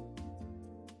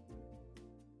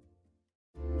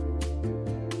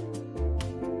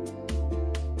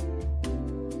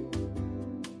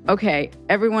 Okay,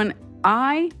 everyone,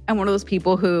 I am one of those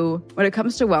people who, when it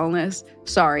comes to wellness,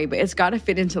 sorry, but it's got to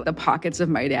fit into the pockets of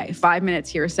my day. 5 minutes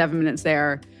here, 7 minutes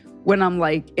there. When I'm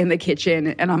like in the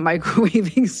kitchen and I'm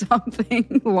microwaving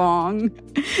something long,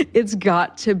 it's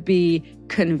got to be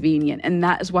convenient. And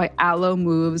that is why Alo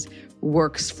Moves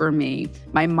works for me.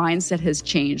 My mindset has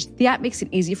changed. The app makes it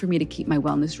easy for me to keep my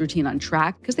wellness routine on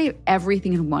track because they have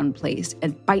everything in one place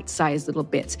and bite-sized little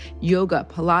bits: yoga,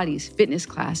 Pilates, fitness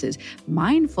classes,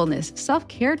 mindfulness,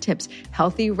 self-care tips,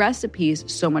 healthy recipes,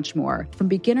 so much more. From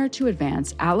beginner to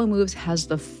advanced, Alo Moves has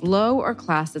the flow or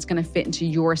class that's going to fit into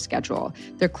your schedule.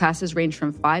 Their classes range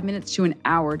from 5 minutes to an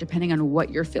hour, depending on what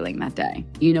you're feeling that day.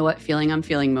 You know what feeling I'm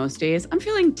feeling most days? I'm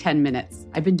feeling 10 minutes.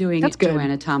 I've been doing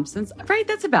Joanna Thompson's, right?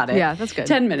 That's about it. Yeah, that's good.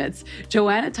 10 minutes.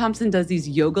 Joanna Thompson does these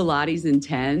yoga lattes in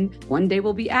 10. One day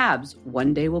will be abs.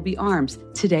 One day will be arms.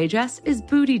 Today, Jess, is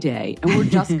booty day. And we're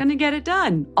just going to get it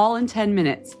done all in 10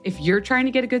 minutes. If you're trying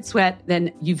to get a good sweat,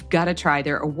 then you've got to try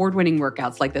their award-winning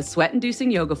workouts like the sweat-inducing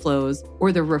yoga flows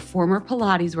or the reformer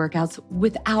Pilates workouts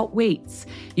without weights.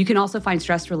 You can also find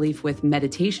stress relief with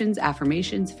meditations,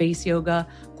 affirmations, face yoga,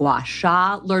 gua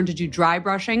sha, learn to do dry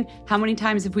brushing. How many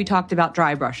times have we talked about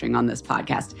dry brushing on this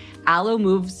podcast? Alo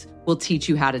Moves will teach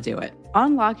you how to do it.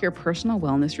 Unlock your personal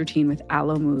wellness routine with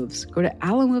Alo Moves. Go to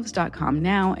alomoves.com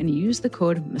now and use the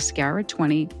code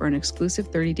MASCARA20 for an exclusive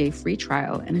 30-day free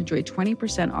trial and enjoy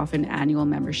 20% off an annual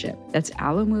membership. That's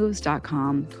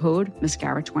alomoves.com, code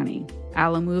MASCARA20.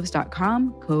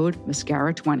 alomoves.com, code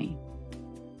MASCARA20.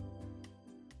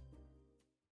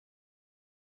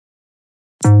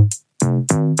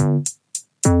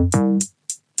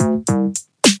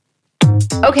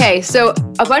 Okay, so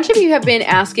a bunch of you have been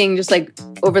asking just like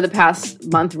over the past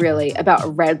month really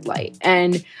about red light.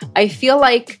 And I feel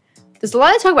like there's a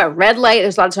lot of talk about red light.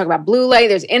 There's a lot of talk about blue light.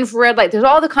 There's infrared light. There's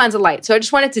all the kinds of light. So I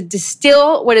just wanted to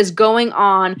distill what is going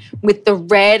on with the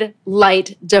red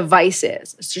light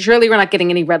devices. So surely we're not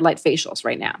getting any red light facials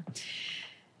right now.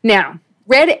 Now,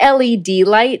 red LED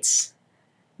lights,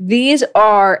 these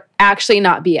are actually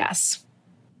not BS.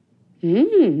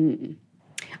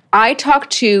 I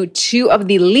talked to two of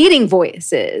the leading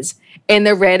voices in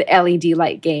the red LED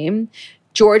light game,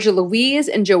 Georgia Louise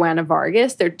and Joanna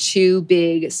Vargas. They're two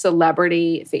big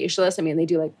celebrity facialists. I mean, they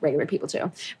do like regular people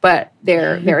too, but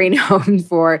they're very known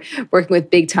for working with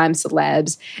big time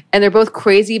celebs. And they're both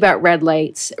crazy about red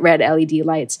lights, red LED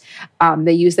lights.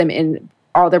 They use them in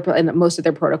most of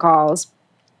their protocols.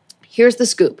 Here's the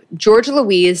scoop. Georgia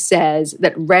Louise says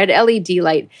that red LED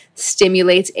light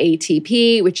stimulates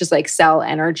ATP, which is like cell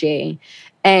energy.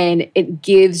 And it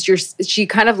gives she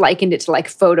kind of likened it to like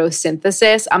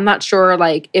photosynthesis. I'm not sure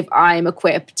like if I'm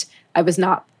equipped, I was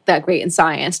not that great in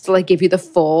science to like give you the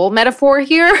full metaphor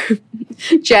here.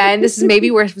 Jen, this is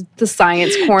maybe where the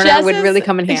science corner would really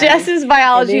come in handy. Jess's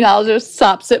biology knowledge just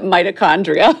stops at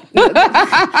mitochondria.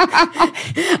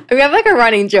 We have like a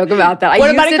running joke about that.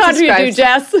 What do mitochondria do,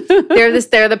 Jess?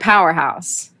 They're the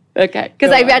powerhouse. Okay.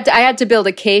 Because I had to build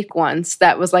a cake once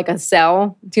that was like a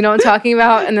cell. Do you know what I'm talking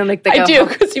about? And then like I do,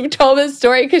 because you've told this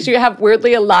story because you have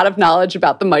weirdly a lot of knowledge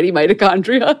about the mighty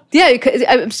mitochondria. Yeah,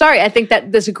 I'm sorry. I think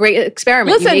that there's a great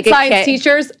experiment. Listen, science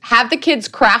teachers, have the kids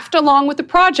craft along with the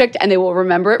project and they will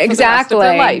remember it for the rest of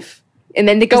their life. And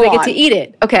then because they get to eat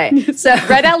it. Okay. So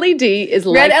red LED is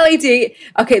light. Red LED.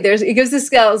 Okay, it gives the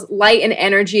cells light and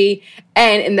energy.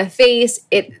 And in the face,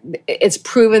 it's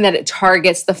proven that it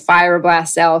targets the fibroblast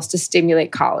cells to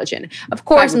stimulate collagen. Of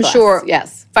course, I'm sure.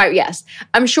 Yes. Yes.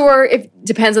 I'm sure it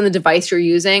depends on the device you're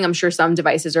using. I'm sure some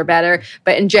devices are better.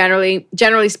 But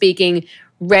generally speaking,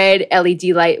 red LED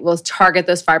light will target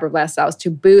those fibroblast cells to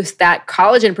boost that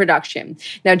collagen production.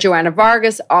 Now, Joanna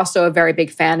Vargas, also a very big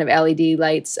fan of LED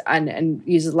lights and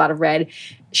uses a lot of red.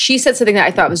 She said something that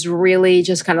I thought was really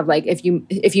just kind of like, if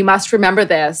you must remember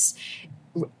this,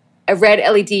 a red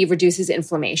LED reduces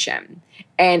inflammation.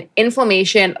 And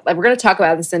inflammation, like we're going to talk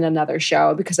about this in another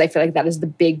show because I feel like that is the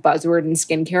big buzzword in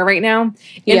skincare right now.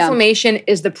 Yeah. Inflammation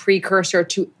is the precursor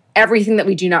to everything that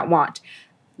we do not want.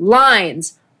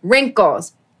 Lines,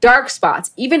 wrinkles, dark spots,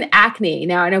 even acne.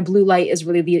 Now, I know blue light is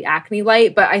really the acne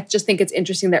light, but I just think it's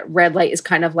interesting that red light is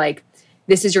kind of like,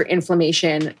 this is your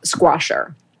inflammation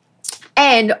squasher.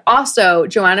 And also,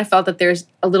 Joanna felt that there's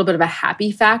a little bit of a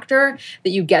happy factor,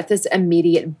 that you get this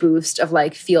immediate boost of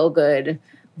like feel-good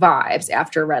vibes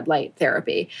after red light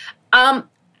therapy.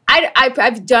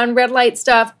 I've done red light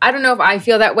stuff. I don't know if I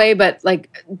feel that way, but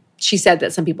like she said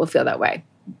that some people feel that way,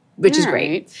 which is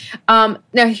great. Now,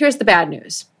 here's the bad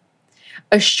news.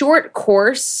 A short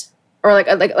course or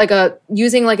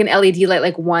using like an LED light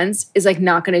like once is like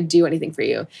not going to do anything for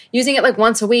you. Using it like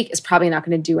once a week is probably not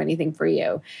going to do anything for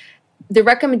you. The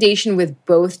recommendation with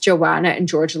both Joanna and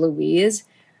Georgia Louise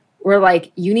were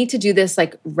like, you need to do this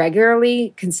like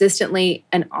regularly, consistently,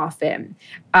 and often.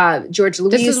 Georgia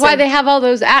Louise. This is why they have all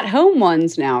those at-home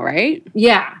ones now, right?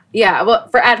 Yeah. Well,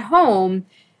 for at home,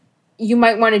 you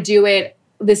might want to do it.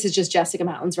 This is just Jessica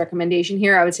Mountain's recommendation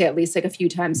here. I would say at least like a few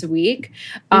times a week.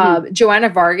 Joanna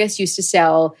Vargas used to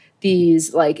sell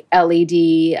these like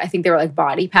LED, I think they were like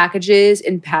body packages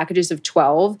in packages of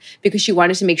 12 because she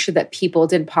wanted to make sure that people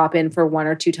didn't pop in for 1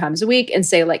 or 2 times a week and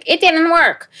say like, it didn't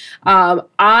work.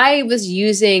 I was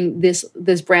using this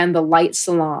brand, The Light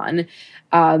Salon.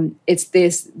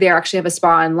 They actually have a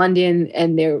spa in London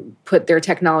and they put their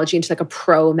technology into like a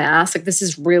pro mask. Like this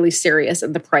is really serious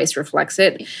and the price reflects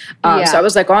it. So I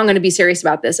was like, I'm going to be serious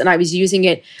about this. And I was using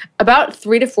it about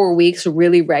 3 to 4 weeks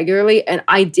really regularly. And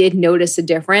I did notice a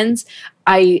difference.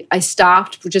 I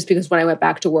stopped just because when I went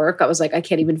back to work, I was like, I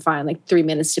can't even find like 3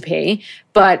 minutes to pay.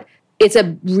 But it's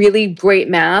a really great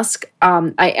mask.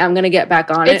 I am going to get back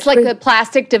on it. It's like a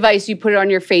plastic device. You put it on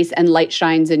your face and light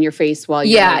shines in your face while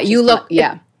you're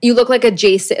you look like a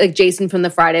Jason from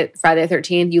the Friday the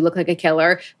 13th. You look like a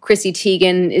killer. Chrissy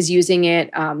Teigen is using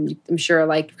it. I'm sure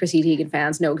like Chrissy Teigen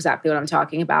fans know exactly what I'm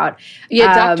talking about.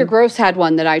 Yeah, Dr. Gross had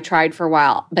one that I tried for a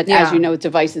while. But as you know, with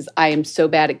devices, I am so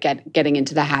bad at getting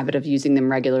into the habit of using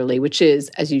them regularly, which is,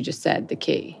 as you just said, the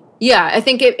key. Yeah, I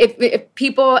think if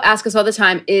people ask us all the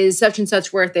time, is such and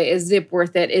such worth it? Is Zip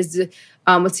worth it? Is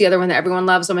what's the other one that everyone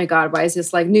loves? Oh my God, why is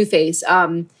this like NuFace?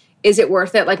 Is it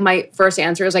worth it? Like my first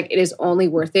answer is like, it is only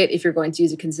worth it if you're going to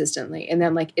use it consistently. And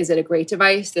then like, is it a great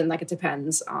device? Then like, it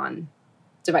depends on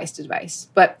device to device.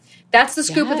 But that's the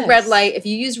scoop with red light. If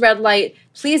you use red light,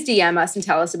 please DM us and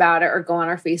tell us about it or go on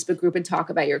our Facebook group and talk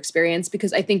about your experience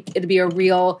because I think it'd be a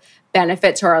real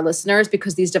benefit to our listeners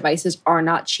because these devices are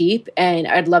not cheap and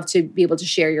I'd love to be able to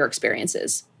share your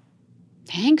experiences.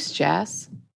 Thanks, Jess.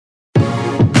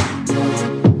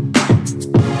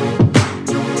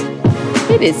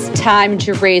 It is time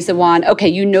to raise a wand. Okay,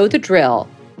 you know the drill.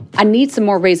 I need some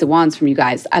more raise a wands from you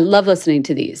guys. I love listening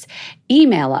to these.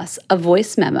 Email us a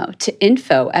voice memo to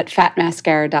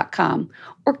info@fatmascara.com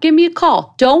or give me a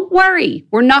call. Don't worry.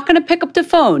 We're not going to pick up the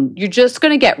phone. You're just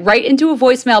going to get right into a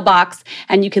voicemail box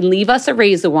and you can leave us a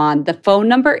raise a wand. The phone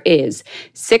number is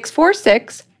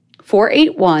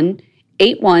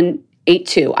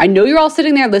 646-481-8182. I know you're all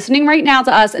sitting there listening right now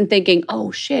to us and thinking,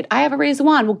 oh shit, I have a raise a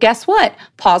wand. Well, guess what?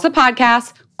 Pause the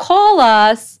podcast, call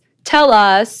us, tell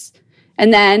us,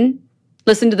 and then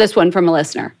listen to this one from a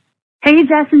listener. Hey,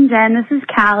 Jess and Jen, this is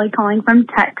Callie calling from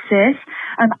Texas.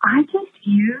 I just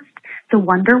used the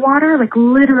Wonder Water, like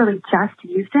literally just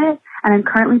used it, and I'm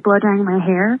currently blow drying my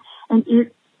hair, and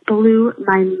it blew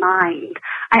my mind.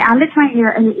 I added it to my hair,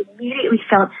 and it immediately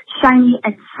felt shiny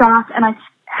and soft, and I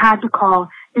had to call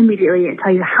immediately and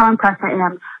tell you how impressed I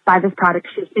am by this product.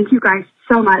 Thank you guys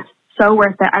so much. So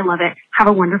worth it. I love it. Have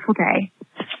a wonderful day.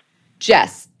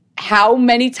 Jess, how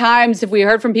many times have we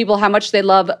heard from people how much they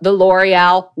love the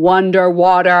L'Oreal Wonder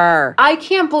Water? I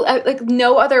can't believe, like,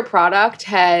 no other product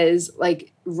has,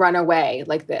 like, run away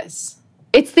like this.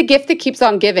 It's the gift that keeps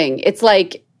on giving. It's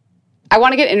like, I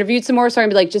want to get interviewed some more, so I'm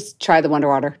going to be like, just try the Wonder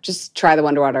Water. Just try the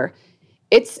Wonder Water.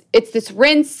 It's this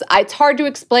rinse. It's hard to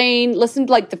explain. Listen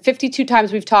to like the 52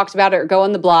 times we've talked about it or go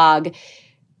on the blog.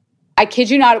 I kid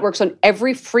you not, it works on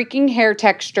every freaking hair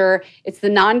texture. It's the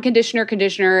non-conditioner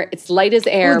conditioner. It's light as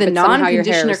air. The but somehow your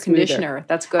hair non-conditioner is smoother. conditioner.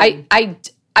 That's good.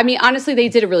 I mean, honestly, they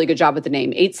did a really good job with the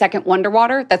name. 8-Second Wonder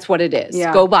Water. That's what it is.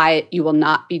 Yeah. Go buy it. You will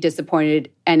not be disappointed.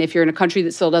 And if you're in a country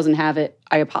that still doesn't have it,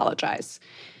 I apologize.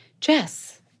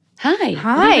 Jess. Hi.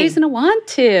 Hi. No reason to want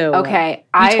to. Okay.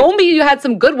 You told me you had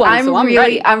some good ones, so I'm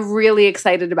ready. I'm really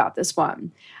excited about this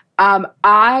one.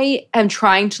 I am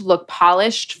trying to look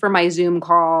polished for my Zoom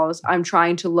calls. I'm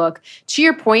trying to look, to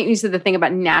your point, you said the thing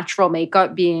about natural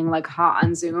makeup being like hot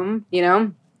on Zoom, you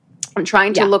know? I'm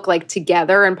trying to look like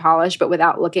together and polished, but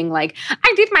without looking like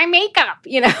I did my makeup,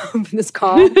 you know, for this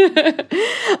call.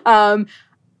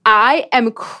 I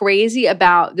am crazy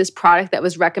about this product that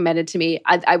was recommended to me.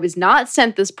 I was not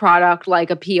sent this product like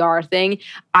a PR thing.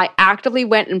 I actively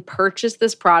went and purchased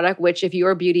this product, which if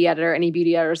you're a beauty editor, any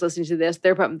beauty editors listening to this,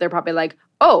 they're probably like,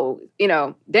 oh, you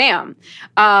know, damn.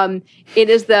 It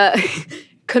is the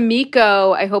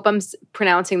Kimiko, I hope I'm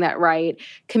pronouncing that right,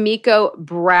 Kimiko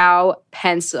Brow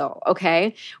Pencil,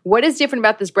 okay? What is different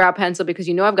about this brow pencil? Because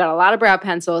you know I've got a lot of brow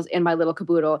pencils in my little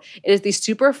caboodle. It is the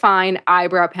super fine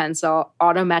eyebrow pencil,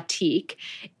 Automatique.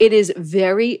 It is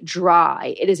very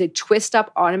dry. It is a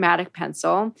twist-up automatic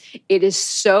pencil. It is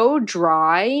so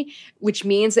dry, which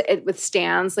means that it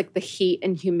withstands like the heat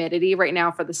and humidity right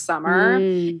now for the summer.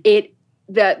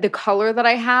 The color that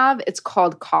I have, it's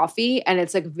called coffee, and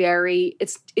it's like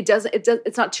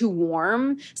it's not too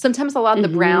warm. Sometimes a lot of the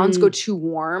browns go too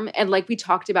warm, and like we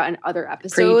talked about in other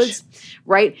episodes,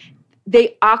 right?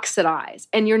 They oxidize,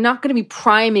 and you're not going to be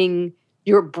priming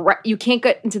your brow. You can't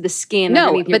get into the skin.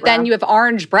 No, but then you have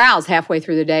orange brows halfway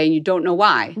through the day, and you don't know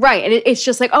why. Right, and it's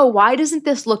just like, oh, why doesn't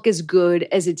this look as good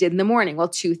as it did in the morning? Well,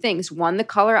 two things. One, the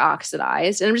color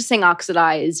oxidized, and I'm just saying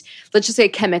oxidized. Let's just say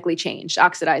chemically changed.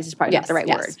 Oxidized is probably not the right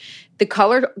word.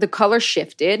 The color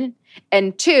shifted,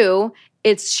 and two,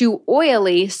 it's too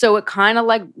oily, so it kind of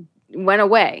like went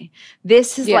away.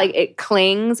 This is like it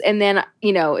clings, and then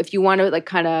you know if you want to like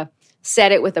kind of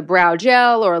set it with a brow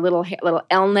gel or a little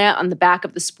Elnet on the back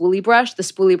of the spoolie brush. The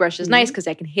spoolie brush is nice because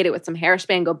I can hit it with some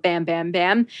hairspray and go bam, bam,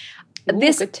 bam. Ooh,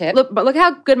 good tip. Look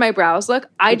how good my brows look.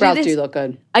 Brows do look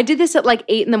good. I did this at like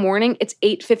 8 a.m. It's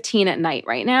 8:15 at night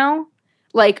right now.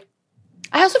 Like,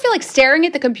 I also feel like staring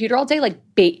at the computer all day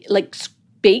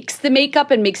bakes the makeup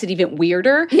and makes it even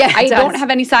weirder. Yeah, I don't have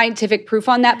any scientific proof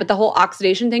on that, but the whole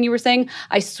oxidation thing you were saying,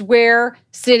 I swear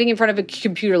sitting in front of a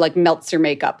computer like melts your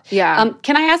makeup. Yeah.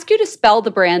 Can I ask you to spell the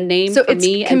brand name for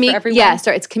me and for everyone? Yeah,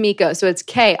 sorry, it's Kimiko. So it's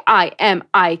Kimiko.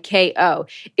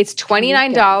 It's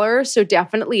 $29, so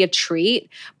definitely a treat.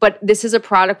 But this is a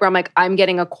product where I'm like, I'm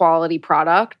getting a quality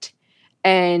product,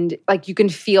 and like you can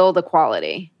feel the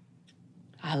quality.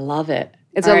 I love it.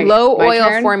 It's a low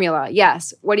oil formula.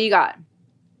 Yes. What do you got?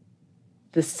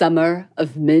 The summer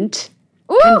of mint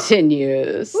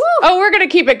continues. Ooh. Oh, we're going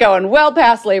to keep it going well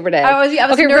past Labor Day.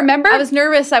 Remember? I was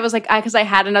nervous. I was like, because I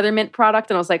had another mint product,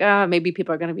 and I was like, oh, maybe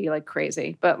people are going to be like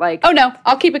crazy. But like, oh no,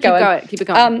 I'll keep it going. Keep it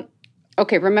going.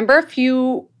 Okay, remember a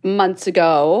few months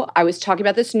ago, I was talking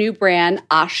about this new brand,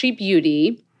 Ashi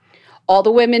Beauty. All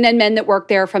the women and men that work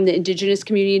there from the indigenous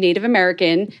community, Native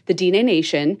American, the Diné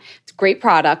Nation. It's great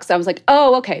products. I was like,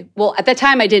 oh, okay. Well, at that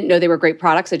time, I didn't know they were great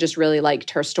products. I just really liked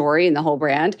her story and the whole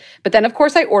brand. But then, of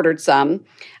course, I ordered some.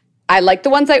 I liked the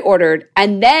ones I ordered.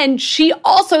 And then she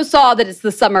also saw that it's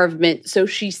the summer of mint. So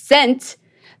she sent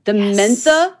the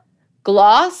Mentha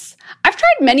gloss. I've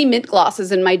tried many mint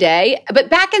glosses in my day. But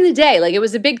back in the day, like it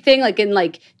was a big thing, like in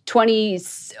like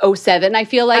 2007, I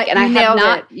feel like.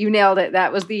 You nailed it.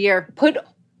 That was the year.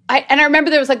 I remember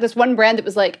there was like this one brand that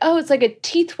was like, oh, it's like a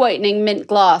teeth whitening mint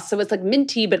gloss. So it's like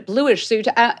minty but bluish. So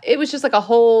it was just like a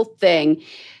whole thing.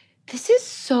 This is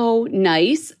so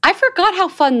nice. I forgot how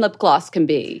fun lip gloss can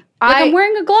be. I'm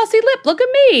wearing a glossy lip. Look at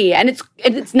me. And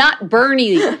it's not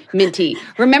burny minty.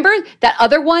 Remember that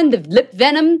other one, the lip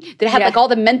venom that had like all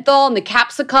the menthol and the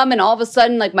capsicum, and all of a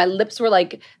sudden like my lips were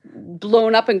like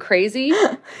blown up and crazy?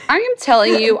 I am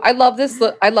telling you, I love this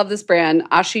brand,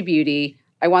 Ashi Beauty.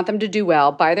 I want them to do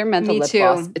well. Buy their menthol lip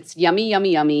gloss. It's yummy,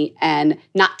 yummy, yummy, and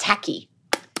not tacky.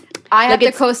 I have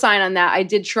to co-sign on that. I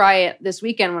did try it this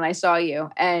weekend when I saw you,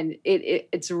 and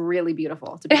it's really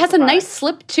beautiful. It has a nice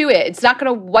slip to it. It's not going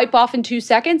to wipe off in 2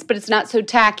 seconds, but it's not so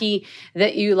tacky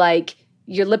that you like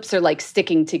your lips are like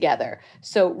sticking together.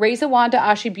 So raise a wand to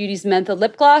Ashi Beauty's Mentha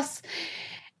lip gloss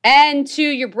and to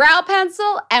your brow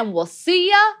pencil, and we'll see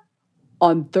ya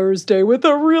on Thursday with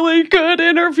a really good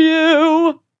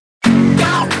interview.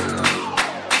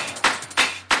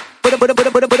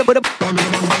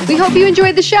 We hope you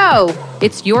enjoyed the show.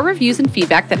 It's your reviews and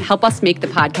feedback that help us make the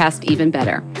podcast even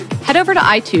better. Head over to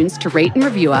iTunes to rate and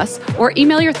review us, or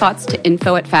email your thoughts to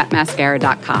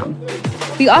info@fatmascara.com.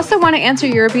 We also want to answer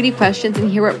your beauty questions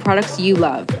and hear what products you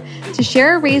love. To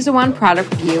share a Razor One product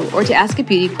review or to ask a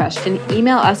beauty question,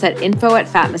 email us at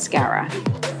info@fatmascara.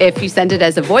 If you send it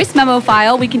as a voice memo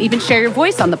file, we can even share your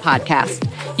voice on the podcast.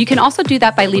 You can also do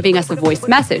that by leaving us a voice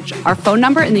message. Our phone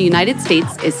number in the United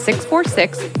States is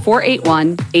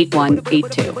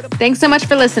 646-481-8182. Thanks so much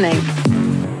for listening.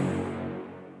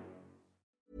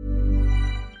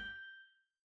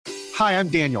 Hi, I'm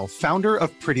Daniel, founder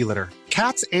of Pretty Litter.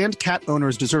 Cats and cat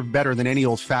owners deserve better than any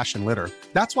old-fashioned litter.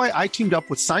 That's why I teamed up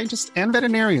with scientists and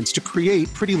veterinarians to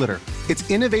create Pretty Litter. Its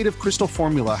innovative crystal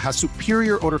formula has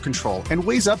superior odor control and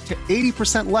weighs up to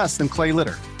 80% less than clay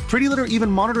litter. Pretty Litter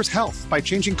even monitors health by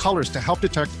changing colors to help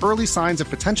detect early signs of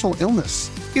potential illness.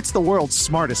 It's the world's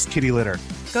smartest kitty litter.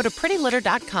 Go to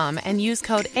prettylitter.com and use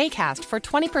code ACAST for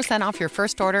 20% off your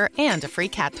first order and a free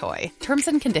cat toy. Terms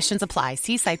and conditions apply.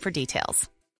 See site for details.